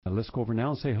Let's go over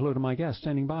now and say hello to my guest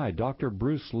standing by, Dr.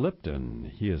 Bruce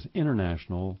Lipton. He is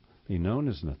internationally known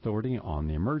as an authority on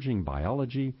the emerging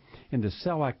biology into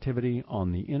cell activity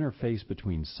on the interface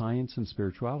between science and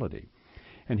spirituality.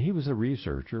 And he was a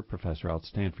researcher, professor at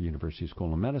Stanford University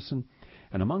School of Medicine,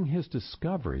 and among his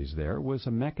discoveries there was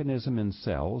a mechanism in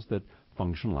cells that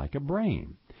function like a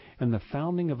brain, and the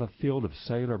founding of a field of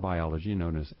cellular biology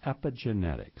known as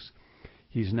epigenetics.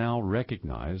 He's now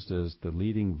recognized as the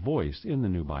leading voice in the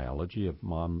new biology of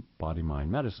body-mind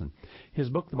medicine. His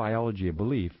book, The Biology of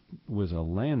Belief, was a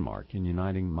landmark in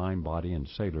uniting mind, body, and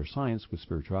cellular science with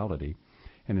spirituality,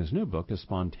 and his new book is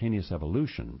Spontaneous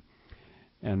Evolution.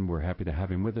 And we're happy to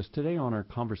have him with us today on our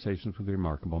Conversations with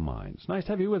Remarkable Minds. Nice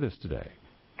to have you with us today.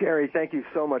 Gary, thank you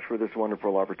so much for this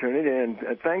wonderful opportunity, and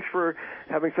thanks for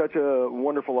having such a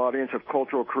wonderful audience of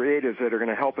cultural creatives that are going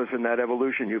to help us in that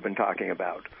evolution you've been talking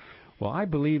about. Well, I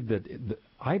believe that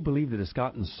it's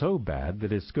gotten so bad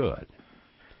that it's good.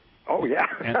 Oh, yeah.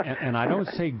 and I don't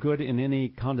say good in any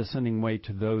condescending way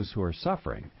to those who are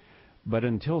suffering. But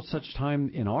until such time,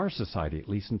 in our society at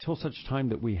least, until such time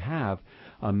that we have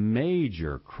a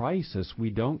major crisis,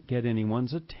 we don't get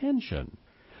anyone's attention.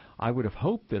 I would have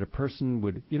hoped that a person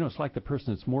would, it's like the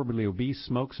person that's morbidly obese,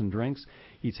 smokes and drinks,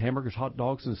 eats hamburgers, hot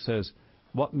dogs, and says,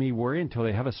 "What me worry?" until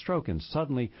they have a stroke. And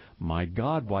suddenly, my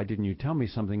God, why didn't you tell me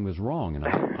something was wrong? And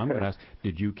I'm going to ask,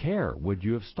 did you care? Would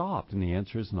you have stopped? And the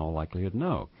answer is in all likelihood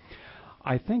no.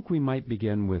 I think we might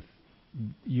begin with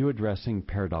you addressing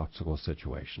paradoxical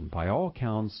situation. By all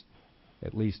accounts,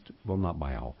 at least, well, not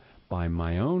by all, by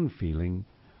my own feeling,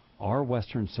 our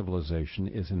Western civilization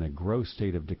is in a gross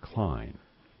state of decline.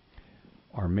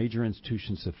 Our major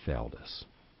institutions have failed us.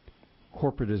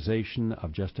 Corporatization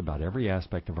of just about every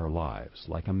aspect of our lives,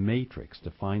 like a matrix,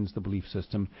 defines the belief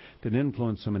system that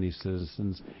influences so many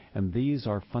citizens, and these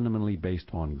are fundamentally based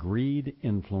on greed,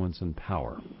 influence, and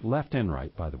power, left and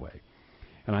right, by the way.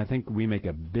 And I think we make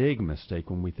a big mistake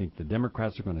when we think the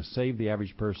Democrats are going to save the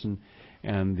average person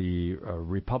and the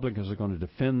Republicans are going to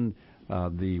defend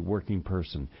the working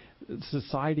person.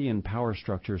 Society and power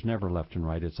structure is never left and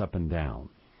right, it's up and down.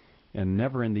 And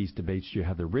never in these debates do you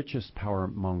have the richest power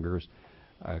mongers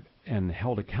and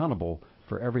held accountable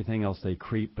for everything else they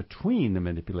create between the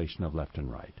manipulation of left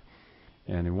and right.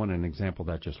 And you want an example of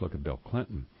that, just look at Bill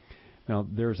Clinton. Now,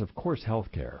 there's, of course,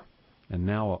 health care, and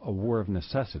now a war of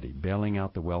necessity, bailing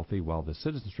out the wealthy while the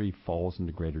citizenry falls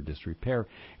into greater disrepair,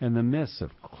 and the myths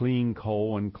of clean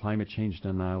coal and climate change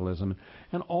denialism,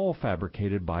 and all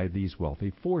fabricated by these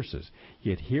wealthy forces.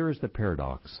 Yet here is the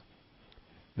paradox,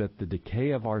 that the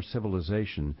decay of our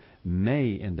civilization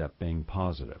may end up being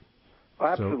positive.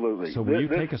 Absolutely. So will you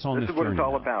take us on this journey? This is what it's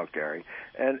all about, Gary.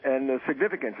 And the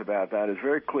significance about that is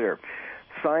very clear.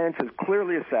 Science has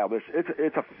clearly established,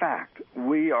 it's a fact,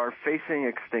 we are facing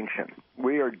extinction.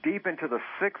 We are deep into the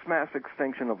sixth mass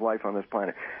extinction of life on this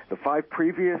planet. The 5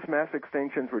 previous mass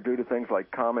extinctions were due to things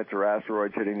like comets or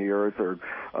asteroids hitting the Earth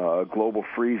or global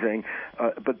freezing.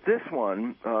 But this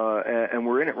one, and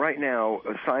we're in it right now,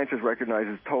 science has recognized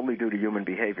is totally due to human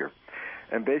behavior.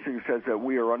 And basically says that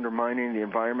we are undermining the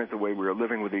environment, the way we are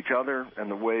living with each other,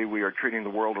 and the way we are treating the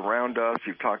world around us.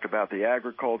 You've talked about the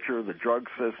agriculture, the drug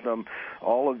system,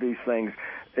 all of these things.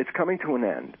 It's coming to an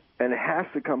end, and it has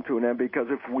to come to an end, because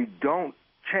if we don't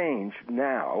change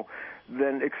now,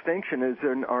 then extinction is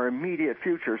in our immediate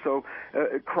future. So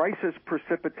crisis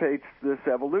precipitates this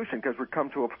evolution, because we come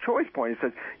to a choice point. It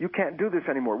says, you can't do this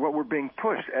anymore. Well, we're being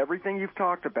pushed. Everything you've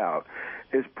talked about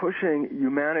is pushing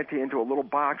humanity into a little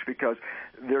box, because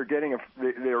they're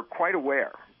quite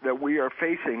aware that we are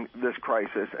facing this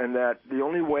crisis, and that the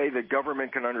only way the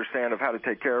government can understand of how to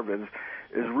take care of it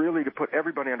is really to put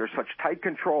everybody under such tight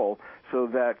control so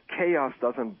that chaos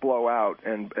doesn't blow out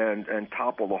and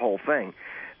topple the whole thing.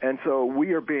 And so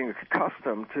we are being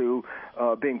accustomed to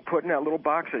being put in that little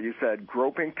box that you said,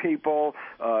 groping people,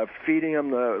 feeding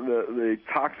them the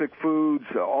toxic foods,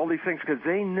 all these things, because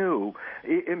they knew.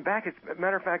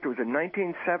 Matter of fact, it was in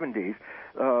 1970s,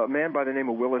 a man by the name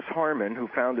of Willis Harman, who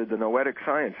founded the Noetic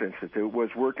Science Institute, was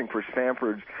working for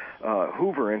Stanford's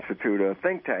Hoover Institute, a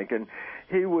think tank, and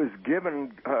he was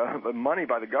given money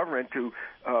by the government to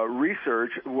research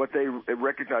what they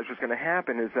recognized was going to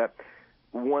happen, is that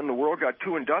when the world got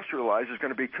too industrialized, there's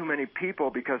going to be too many people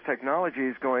because technology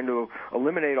is going to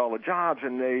eliminate all the jobs.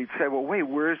 And they said, well, wait,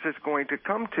 where is this going to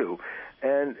come to?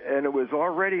 And it was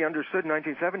already understood in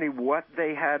 1970 what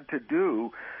they had to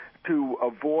do to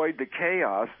avoid the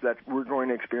chaos that we're going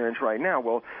to experience right now.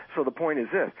 Well, so the point is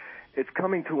this. It's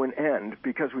coming to an end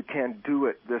because we can't do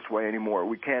it this way anymore.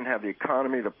 We can't have the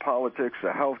economy, the politics, the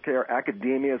healthcare,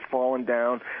 academia has fallen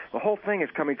down. The whole thing is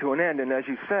coming to an end. And as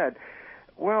you said,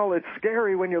 Well, it's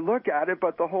scary when you look at it,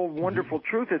 but the whole wonderful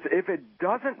truth is if it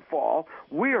doesn't fall,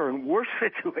 we are in worse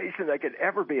situation that could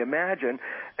ever be imagined.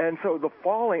 And so the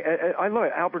falling, I love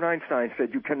it. Albert Einstein said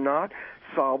you cannot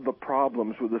solve the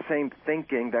problems with the same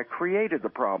thinking that created the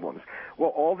problems.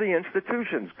 Well, all the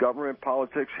institutions, government,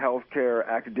 politics, healthcare,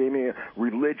 academia,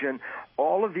 religion,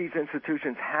 all of these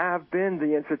institutions have been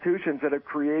the institutions that have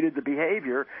created the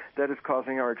behavior that is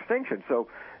causing our extinction. So,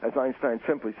 as Einstein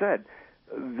simply said,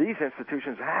 these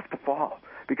institutions have to fall,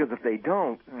 because if they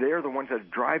don't, they're the ones that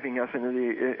are driving us into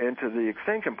the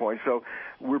extinction point. So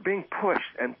we're being pushed,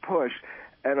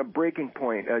 and a breaking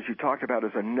point, as you talked about,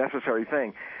 is a necessary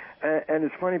thing. And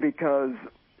it's funny because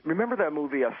remember that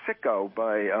movie Sicko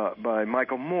by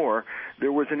Michael Moore?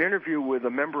 There was an interview with a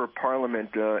member of Parliament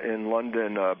in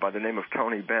London by the name of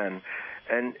Tony Benn.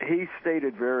 And he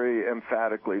stated very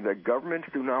emphatically that governments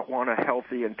do not want a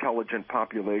healthy, intelligent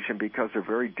population because they're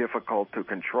very difficult to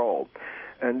control.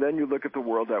 And then you look at the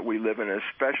world that we live in,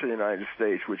 especially the United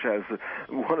States, which has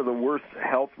one of the worst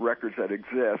health records that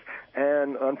exist,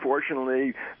 and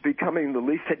unfortunately becoming the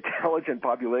least intelligent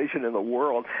population in the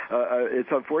world. It's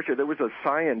unfortunate. There was a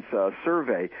science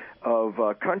survey of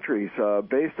countries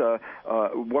based on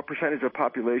what percentage of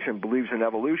population believes in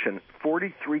evolution.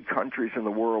 43 countries in the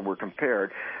world were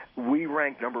compared. We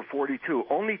ranked number 42.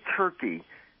 Only Turkey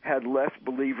had less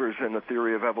believers in the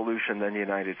theory of evolution than the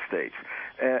United States.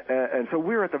 And so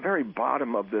we're at the very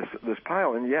bottom of this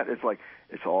pile, and yet it's like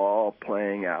it's all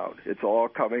playing out. It's all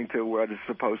coming to what it's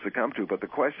supposed to come to. But the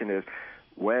question is,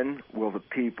 when will the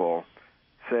people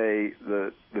say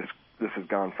this has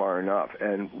gone far enough?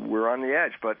 And we're on the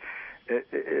edge. But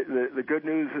the good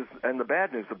news is, and the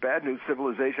bad news. The bad news,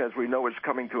 civilization as we know it is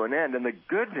coming to an end. And the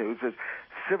good news is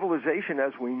civilization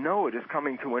as we know it is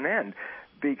coming to an end,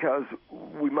 because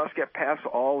we must get past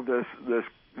all this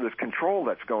control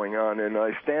that's going on. And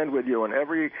I stand with you on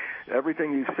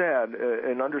everything you said,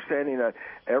 and understanding that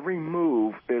every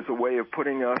move is a way of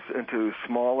putting us into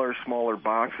smaller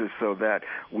boxes so that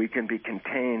we can be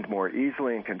contained more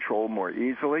easily and controlled more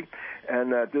easily,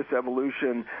 and that this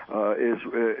evolution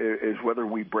is whether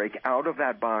we break out of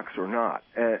that box or not.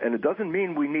 And it doesn't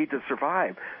mean we need to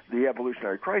survive the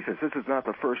evolutionary crisis. This is not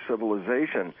the first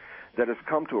civilization that has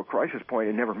come to a crisis point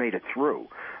and never made it through.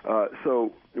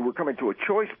 So we're coming to a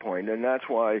choice point, and that's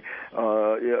why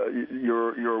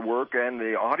your work and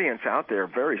the audience out there,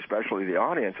 very especially the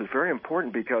audience, is very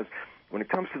important, because when it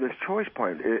comes to this choice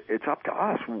point, it's up to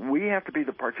us. We have to be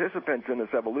the participants in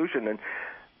this evolution. And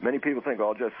many people think,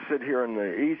 I'll just sit here in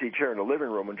the easy chair in the living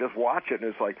room and just watch it. And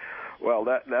it's like, well,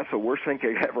 that's the worst thing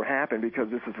that could ever happen, because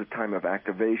this is a time of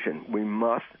activation. We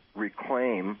must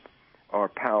reclaim our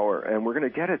power, and we're going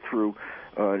to get it through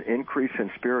an increase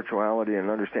in spirituality and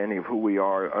understanding of who we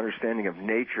are, understanding of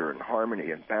nature and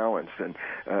harmony and balance,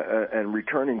 and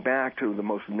returning back to the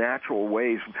most natural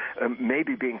ways,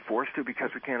 maybe being forced to because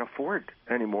we can't afford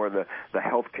anymore the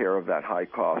health care of that high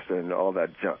cost and all that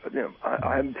junk.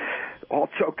 I'm all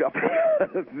choked up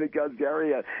because,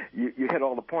 Gary, you hit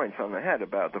all the points on the head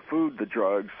about the food, the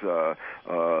drugs, the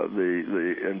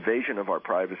invasion of our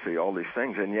privacy, all these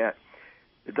things, and yet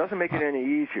it doesn't make it any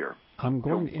easier. I'm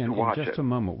going in just a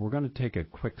moment. We're going to take a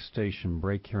quick station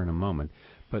break here in a moment.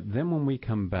 But then when we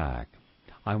come back,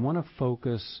 I want to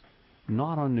focus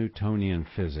not on Newtonian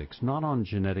physics, not on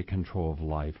genetic control of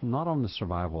life, not on the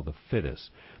survival of the fittest,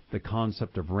 the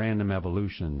concept of random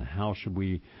evolution. How should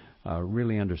we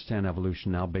really understand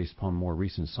evolution now based upon more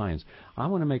recent science? I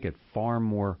want to make it far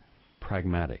more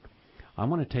pragmatic. I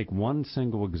want to take one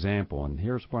single example, and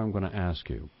here's what I'm going to ask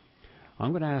you.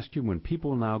 I'm going to ask you, when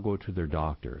people now go to their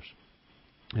doctors,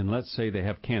 and let's say they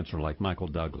have cancer like Michael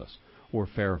Douglas or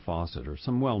Farrah Fawcett or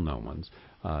some well-known ones,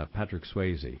 Patrick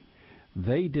Swayze,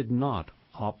 they did not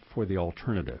opt for the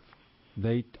alternative.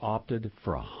 They opted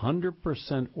for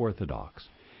 100% orthodox.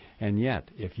 And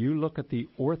yet, if you look at the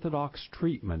orthodox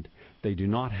treatment, they do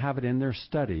not have it in their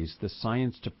studies, the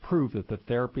science to prove that the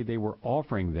therapy they were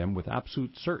offering them with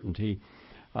absolute certainty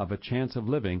of a chance of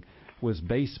living was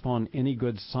based upon any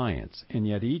good science. And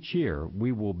yet each year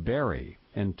we will bury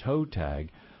and toe tag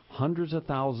hundreds of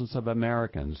thousands of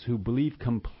Americans who believe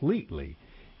completely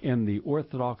in the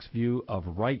orthodox view of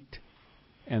right,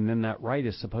 and then that right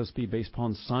is supposed to be based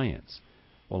upon science.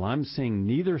 Well, I'm seeing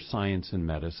neither science in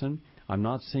medicine. I'm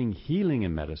not seeing healing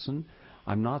in medicine.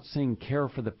 I'm not seeing care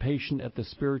for the patient at the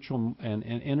spiritual and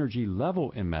energy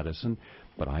level in medicine,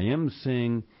 but I am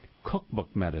seeing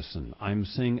cookbook medicine. I'm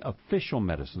seeing official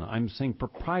medicine. I'm seeing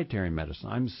proprietary medicine.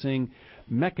 I'm seeing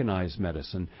mechanized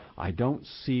medicine. I don't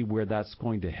see where that's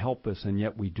going to help us, and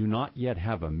yet we do not yet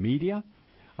have a media,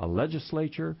 a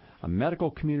legislature, a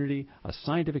medical community, a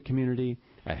scientific community,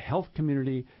 a health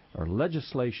community or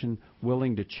legislation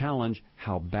willing to challenge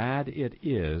how bad it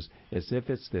is, as if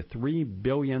it's the 3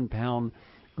 billion pound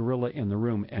gorilla in the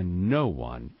room, and no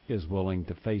one is willing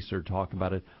to face or talk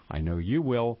about it. I know you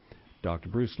will. Dr.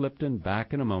 Bruce Lipton,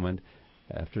 back in a moment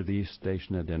after the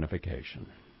station identification.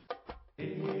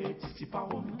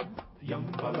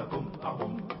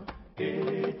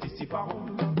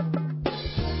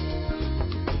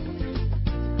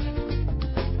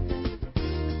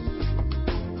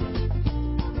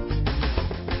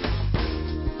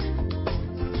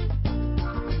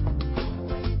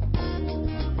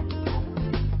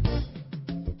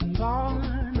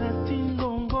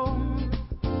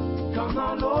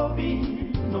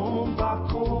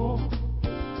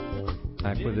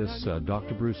 Back with us,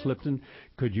 Dr. Bruce Lipton.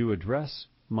 Could you address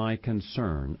my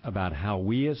concern about how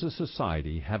we as a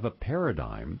society have a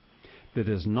paradigm that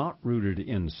is not rooted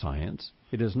in science,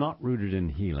 it is not rooted in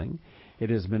healing, it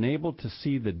has been able to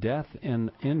see the death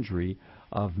and injury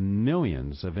of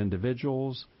millions of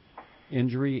individuals,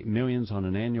 injury millions on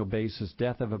an annual basis,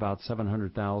 death of about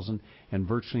 700,000, and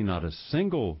virtually not a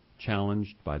single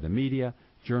challenged by the media,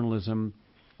 journalism,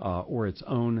 or its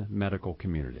own medical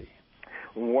community?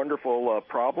 Wonderful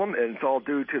problem, and it's all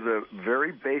due to the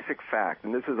very basic fact,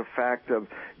 and this is a fact of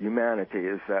humanity,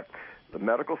 is that the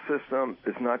medical system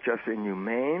is not just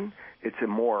inhumane, it's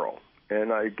immoral.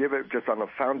 And I give it just on the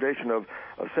foundation of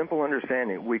a simple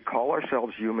understanding. We call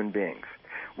ourselves human beings.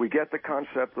 We get the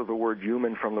concept of the word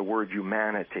human from the word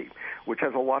humanity, which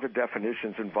has a lot of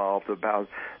definitions involved about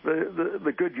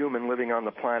the good human living on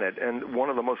the planet. And one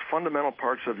of the most fundamental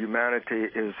parts of humanity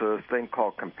is a thing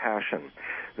called compassion,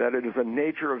 that it is the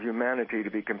nature of humanity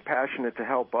to be compassionate, to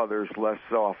help others less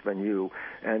off than you,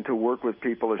 and to work with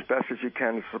people as best as you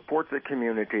can to support the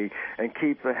community and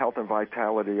keep the health and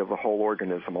vitality of the whole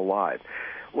organism alive.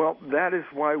 Well, that is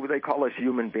why they call us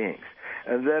human beings.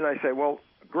 And then I say, well,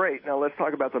 great, now let's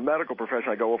talk about the medical profession.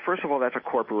 I go, well, first of all, that's a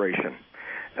corporation.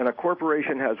 And a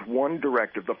corporation has one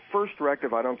directive. The first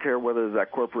directive, I don't care whether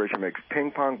that corporation makes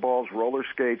ping pong balls, roller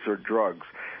skates, or drugs.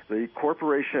 The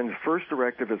corporation's first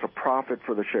directive is a profit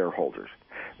for the shareholders.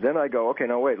 Then I go, okay,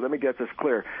 now wait, let me get this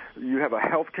clear. You have a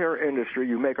healthcare industry,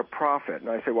 you make a profit. And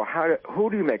I say, well, who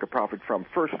do you make a profit from,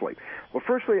 firstly? Well,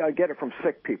 firstly, I get it from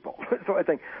sick people. So I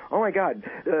think, oh, my God,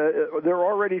 they're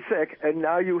already sick, and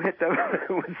now you hit them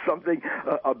with something,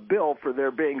 a bill for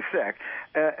their being sick.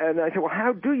 And I say, well,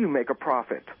 how do you make a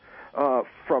profit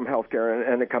from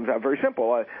healthcare? And it comes out very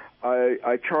simple.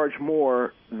 I charge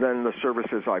more than the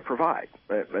services I provide,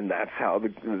 and that's how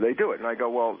they do it. And I go,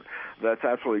 well, that's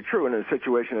absolutely true. And in a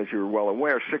situation, as you're well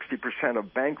aware, 60%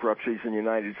 of bankruptcies in the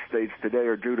United States today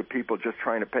are due to people just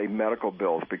trying to pay medical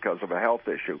bills because of a health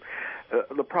issue.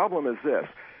 The problem is this.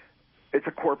 It's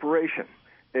a corporation.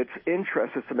 Its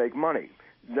interest is to make money.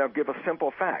 Now, give a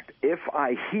simple fact. If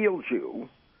I healed you,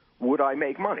 would I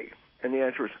make money? And the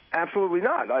answer is absolutely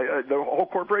not. The whole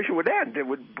corporation would end. It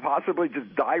would possibly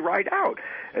just die right out.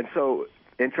 And so,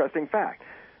 interesting fact,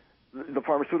 the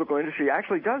pharmaceutical industry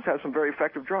actually does have some very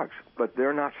effective drugs, but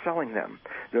they're not selling them.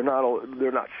 They're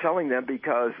not selling them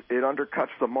because it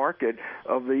undercuts the market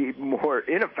of the more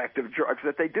ineffective drugs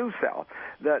that they do sell.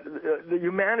 That the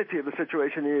humanity of the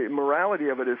situation, the morality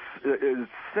of it is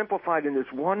simplified in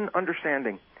this one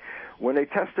understanding. When they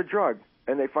test a drug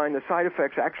and they find the side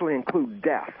effects actually include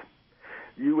death,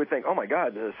 you would think, oh, my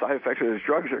God, the side effects of these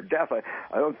drugs are death.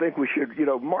 I don't think we should,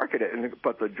 market it.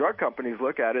 But the drug companies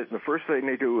look at it, and the first thing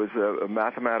they do is a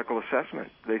mathematical assessment.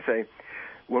 They say,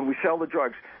 when we sell the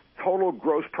drugs, total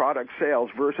gross product sales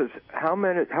versus how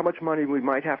much money we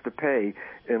might have to pay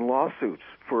in lawsuits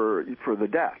for the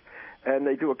death. And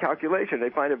they do a calculation. They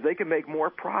find if they can make more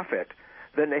profit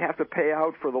than they have to pay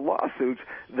out for the lawsuits,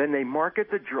 then they market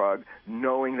the drug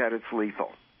knowing that it's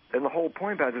lethal. And the whole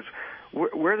point about it is,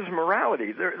 where is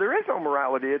morality? There is no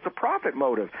morality. It's a profit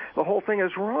motive. The whole thing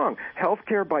is wrong.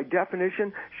 Healthcare, by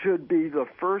definition, should be the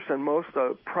first and most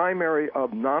primary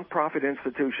of nonprofit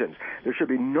institutions. There should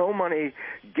be no money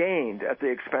gained at the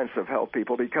expense of health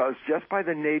people, because just by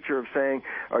the nature of saying,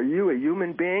 are you a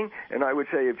human being? And I would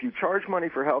say if you charge money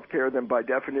for healthcare, then by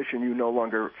definition you no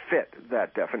longer fit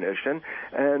that definition,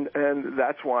 and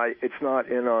that's why it's not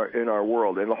in our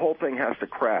world. And the whole thing has to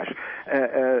crash.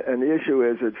 And the issue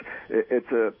is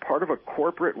it's a part of a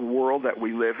corporate world that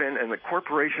we live in, and the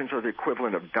corporations are the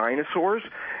equivalent of dinosaurs,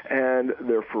 and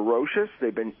they're ferocious.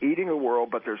 They've been eating the world,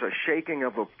 but there's a shaking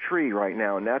of a tree right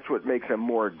now, and that's what makes them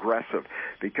more aggressive,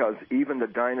 because even the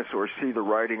dinosaurs see the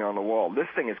writing on the wall. This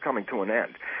thing is coming to an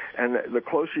end. And the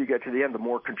closer you get to the end, the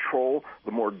more control,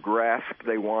 the more grasp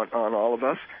they want on all of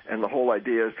us. And the whole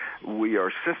idea is we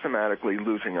are systematically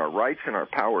losing our rights and our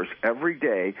powers every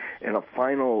day in a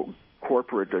final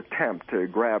corporate attempt to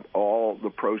grab all the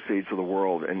proceeds of the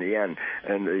world in the end.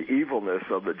 And the evilness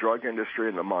of the drug industry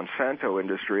and the Monsanto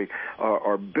industry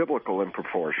are biblical in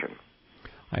proportion.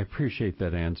 I appreciate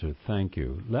that answer. Thank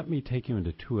you. Let me take you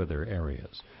into two other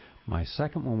areas. My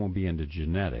second one will be into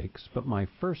genetics, but my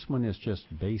first one is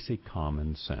just basic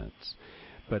common sense.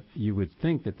 But you would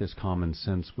think that this common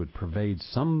sense would pervade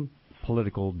some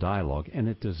political dialogue, and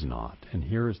it does not. And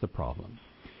here is the problem.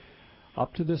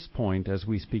 Up to this point, as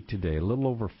we speak today, a little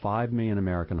over 5 million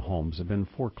American homes have been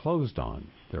foreclosed on.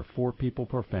 There are 4 people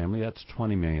per family. That's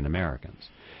 20 million Americans.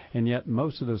 And yet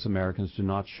most of those Americans do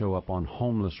not show up on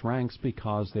homeless ranks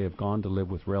because they have gone to live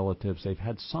with relatives. They've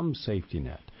had some safety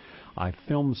net. I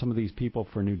filmed some of these people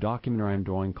for a new documentary I'm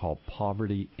doing called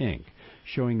Poverty, Inc.,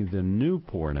 showing the new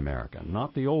poor in America,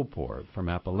 not the old poor from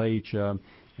Appalachia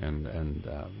and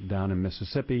down in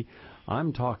Mississippi.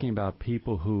 I'm talking about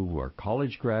people who were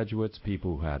college graduates,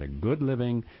 people who had a good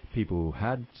living, people who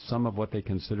had some of what they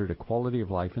considered a quality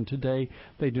of life, and today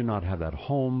they do not have that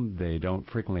home, they don't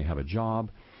frequently have a job.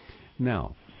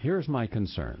 Now, here's my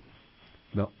concern.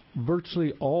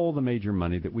 Virtually all the major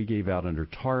money that we gave out under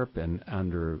TARP and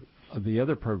under the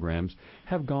other programs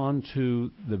have gone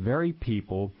to the very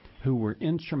people who were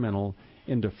instrumental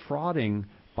in defrauding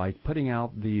by putting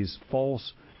out these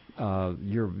false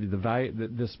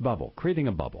this bubble, creating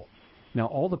a bubble. Now,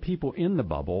 all the people in the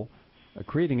bubble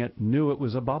creating it knew it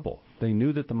was a bubble. They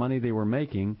knew that the money they were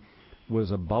making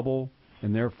was a bubble,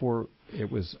 and therefore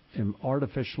it was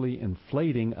artificially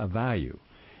inflating a value.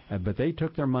 But they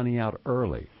took their money out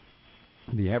early.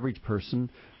 The average person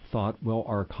thought, well,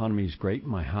 our economy is great.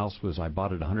 My house I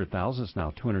bought it $100,000. It's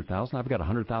now $200,000. I've got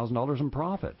 $100,000 in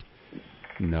profit.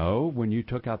 No, when you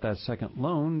took out that second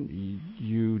loan,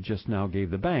 you just now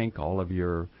gave the bank all of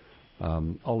your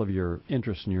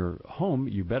interest in your home.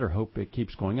 You better hope it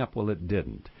keeps going up. Well, it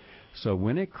didn't. So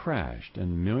when it crashed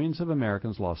and millions of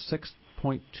Americans lost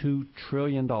 $6.2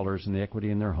 trillion in the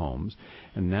equity in their homes,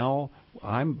 and now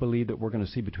I believe that we're going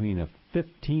to see between a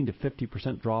 15 to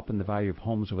 50% drop in the value of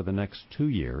homes over the next 2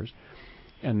 years,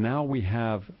 and now we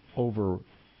have over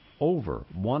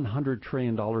 $100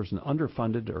 trillion in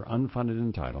underfunded or unfunded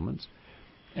entitlements,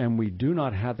 and we do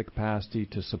not have the capacity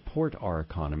to support our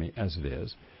economy as it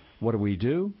is. What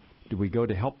do? Do we go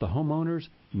to help the homeowners?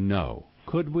 No.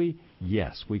 Could we?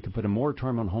 Yes. We could put a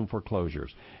moratorium on home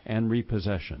foreclosures and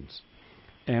repossessions.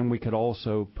 And we could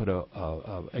also put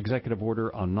a executive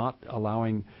order on not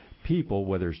allowing people,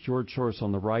 whether it's George Soros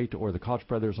on the right or the Koch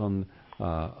brothers on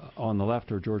the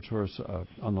left, or George Soros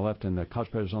on the left and the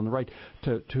Koch brothers on the right,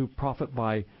 to profit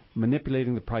by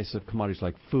manipulating the price of commodities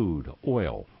like food,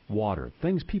 oil, water,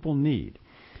 things people need.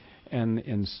 And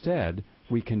instead,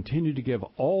 we continue to give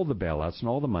all the bailouts and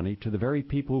all the money to the very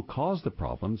people who caused the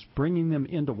problems, bringing them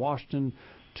into Washington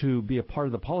to be a part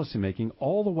of the policymaking,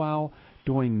 all the while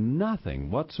doing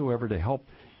nothing whatsoever to help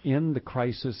in the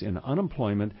crisis in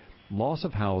unemployment, loss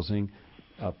of housing.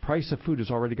 Price of food has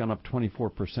already gone up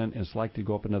 24%, and it's likely to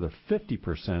go up another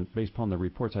 50% based upon the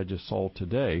reports I just saw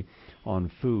today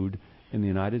on food in the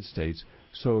United States.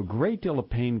 So a great deal of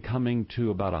pain coming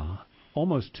to about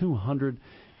almost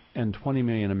 220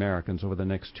 million Americans over the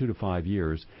next 2 to 5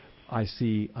 years. I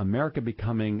see America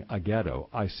becoming a ghetto.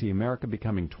 I see America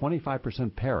becoming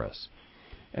 25% Paris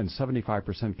and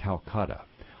 75% Calcutta.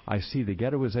 I see the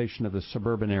ghettoization of the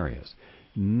suburban areas.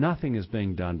 Nothing is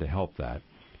being done to help that.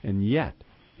 And yet,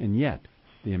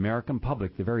 the American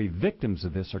public, the very victims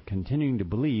of this, are continuing to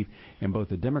believe in both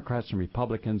the Democrats and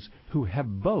Republicans who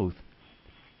have both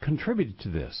contributed to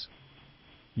this.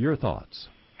 Your thoughts?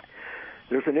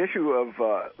 There's an issue of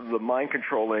the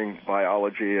mind-controlling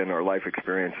biology and our life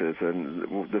experiences,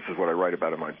 and this is what I write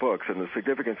about in my books. And the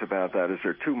significance about that is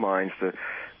there are two minds, the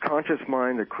conscious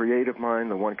mind, the creative mind,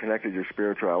 the one connected to your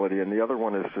spirituality, and the other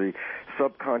one is the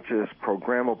subconscious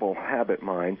programmable habit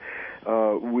mind.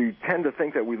 We tend to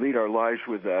think that we lead our lives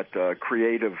with that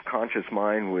creative conscious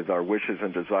mind with our wishes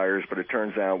and desires, but it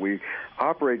turns out we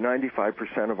operate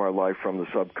 95% of our life from the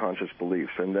subconscious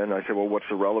beliefs. And then I say, well, what's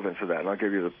the relevance of that? And I'll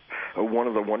give you one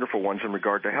of the wonderful ones in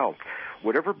regard to health.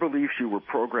 Whatever beliefs you were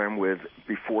programmed with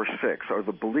before 6 are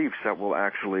the beliefs that will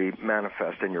actually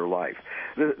manifest in your life.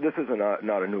 This is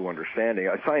not a new understanding.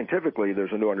 Scientifically,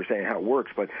 there's a new understanding how it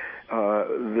works, but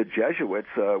the Jesuits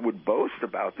would boast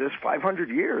about this 500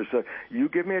 years. You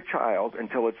give me a child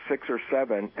until it's 6 or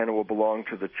 7, and it will belong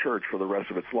to the church for the rest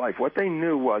of its life. What they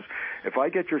knew was, if I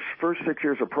get your first 6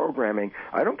 years of programming,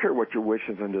 I don't care what your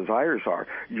wishes and desires are,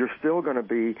 you're still going to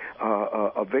be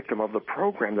a victim of the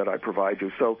program that I provide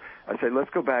you. So I say, let's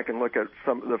go back and look at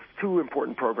some of the 2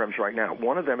 important programs right now.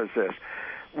 One of them is this.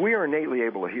 We are innately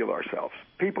able to heal ourselves.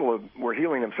 People were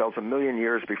healing themselves 1 million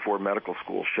years before medical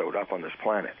schools showed up on this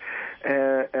planet.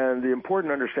 And the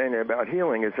important understanding about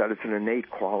healing is that it's an innate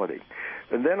quality.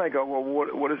 And then I go, well,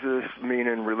 what does this mean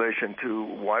in relation to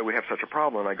why we have such a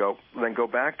problem? And I go, then go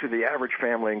back to the average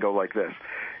family and go like this.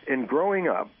 In growing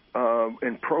up,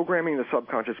 in programming the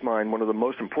subconscious mind, one of the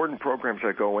most important programs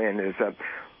that go in is that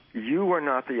you are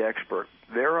not the expert.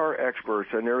 There are experts,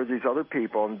 and there are these other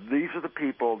people, and these are the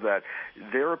people that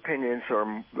their opinions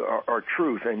are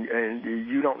truth, and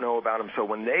you don't know about them. So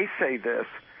when they say this,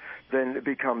 then it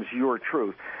becomes your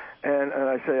truth. And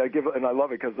I say, and I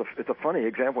love it because it's a funny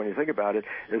example when you think about it,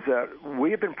 is that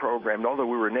we have been programmed, although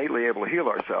we were innately able to heal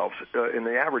ourselves, in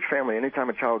the average family, anytime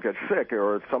a child gets sick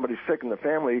or if somebody's sick in the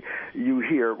family, you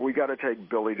hear, we got to take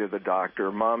Billy to the doctor,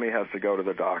 Mommy has to go to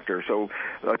the doctor. So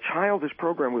a child is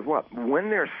programmed with what? When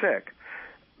they're sick,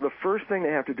 the first thing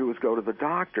they have to do is go to the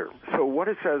doctor. So what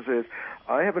it says is,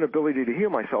 I have an ability to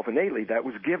heal myself innately. That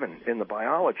was given in the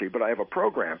biology, but I have a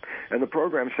program. And the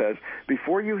program says,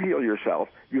 before you heal yourself,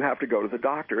 you have to go to the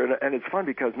doctor. And it's fun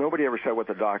because nobody ever said what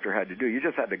the doctor had to do. You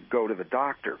just had to go to the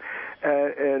doctor.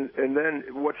 And then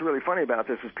what's really funny about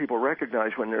this is people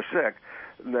recognize when they're sick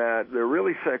that they're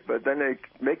really sick, but then they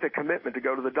make the commitment to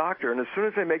go to the doctor. And as soon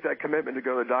as they make that commitment to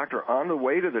go to the doctor, on the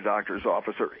way to the doctor's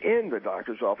office or in the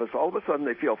doctor's office, all of a sudden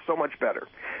they feel so much better.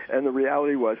 And the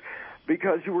reality was,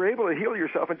 because you were able to heal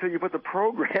yourself until you put the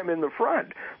program in the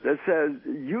front that says,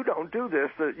 you don't do this,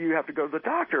 that you have to go to the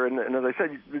doctor. And as I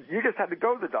said, you just had to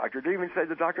go to the doctor. Didn't even say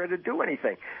the doctor had to do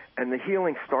anything. And the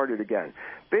healing started again.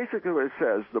 Basically what it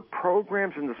says, the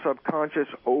programs in the subconscious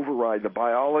override the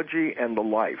biology and the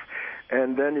life.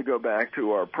 And then you go back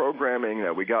to our programming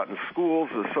that we got in schools,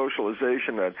 the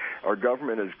socialization that our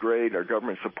government is great, our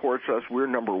government supports us, we're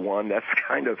number one. That's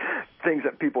kind of things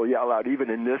that people yell out even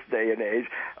in this day and age.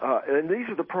 And these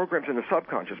are the programs in the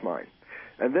subconscious mind.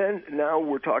 And then now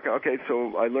we're talking, okay,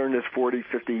 so I learned this 40,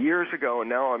 50 years ago, and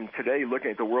now I'm today looking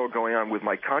at the world going on with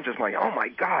my conscious mind. Oh, my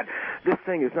God, this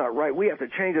thing is not right. We have to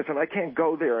change this, and I can't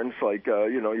go there. And it's like,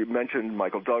 you mentioned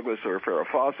Michael Douglas or Farrah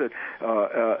Fawcett.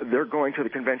 They're going to the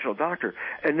conventional doctor.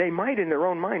 And they might, in their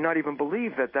own mind, not even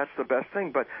believe that that's the best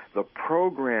thing, but the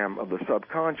program of the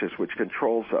subconscious, which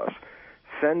controls us,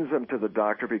 sends them to the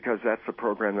doctor because that's the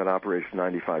program that operates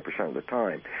 95% of the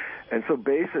time. And so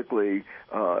basically,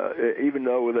 even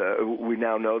though we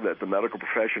now know that the medical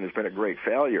profession has been a great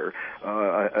failure,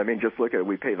 just look at it.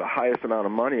 We pay the highest amount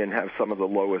of money and have some of the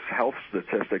lowest health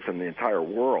statistics in the entire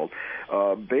world.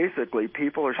 Basically,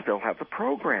 people still have the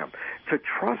program to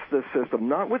trust this system,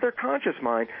 not with their conscious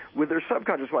mind, with their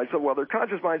subconscious mind. So while their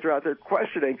conscious minds are out there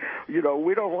questioning, we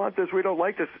don't want this, we don't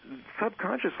like this,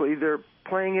 subconsciously they're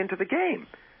playing into the game.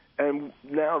 And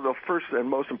now the first and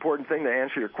most important thing to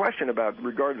answer your question about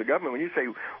regarding the government, when you say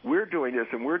we're doing this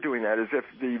and we're doing that, is if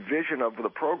the vision of the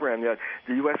program that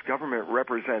the U.S. government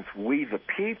represents we the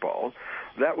people,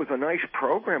 that was a nice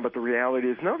program, but the reality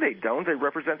is no, they don't. They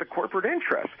represent the corporate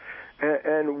interest.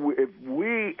 And if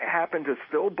we happen to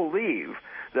still believe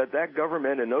that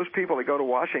government and those people that go to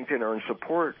Washington are in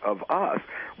support of us,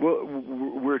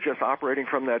 we're just operating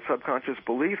from that subconscious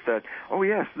belief that, oh,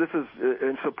 yes, this is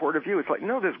in support of you. It's like,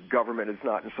 no, this government is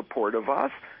not in support of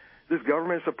us. This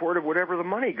government is in support of whatever the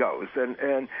money goes.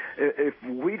 And if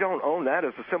we don't own that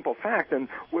as a simple fact, then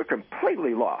we're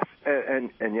completely lost. And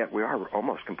yet we are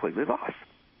almost completely lost.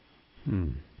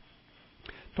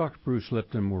 Dr. Bruce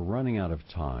Lipton, we're running out of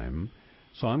time,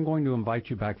 so I'm going to invite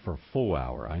you back for a full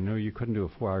hour. I know you couldn't do a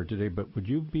full hour today, but would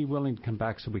you be willing to come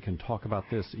back so we can talk about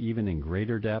this even in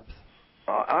greater depth?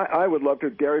 I would love to,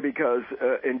 Gary, because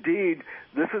indeed,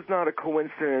 this is not a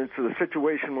coincidence. The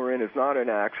situation we're in is not an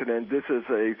accident. This is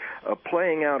a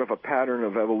playing out of a pattern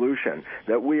of evolution,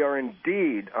 that we are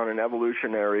indeed on an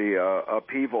evolutionary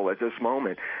upheaval at this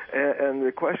moment. And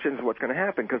the question is what's going to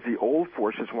happen, because the old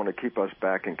forces want to keep us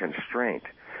back in constraint.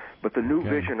 But the new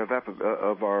vision of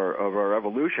our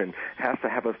evolution has to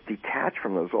have us detach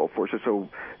from those old forces. So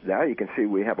now you can see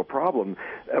we have a problem.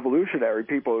 Evolutionary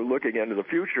people are looking into the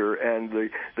future, and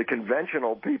the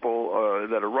conventional people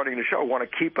that are running the show want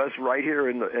to keep us right here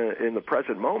in the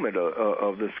present moment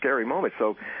of the scary moment.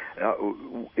 So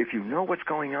if you know what's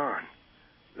going on,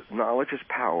 knowledge is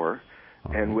power.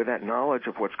 And with that knowledge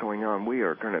of what's going on, we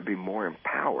are going to be more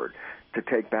empowered to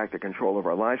take back the control of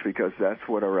our lives, because that's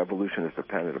what our evolution is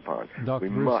dependent upon. Dr.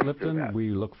 Bruce Lipton, we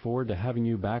look forward to having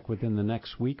you back within the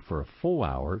next week for a full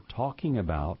hour talking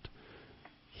about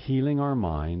healing our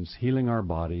minds, healing our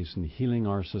bodies, and healing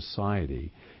our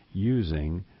society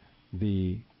using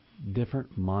the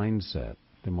different mindset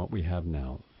than what we have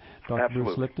now. Dr. Absolutely.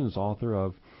 Bruce Lipton is author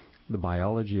of The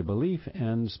Biology of Belief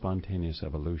and Spontaneous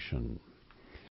Evolution.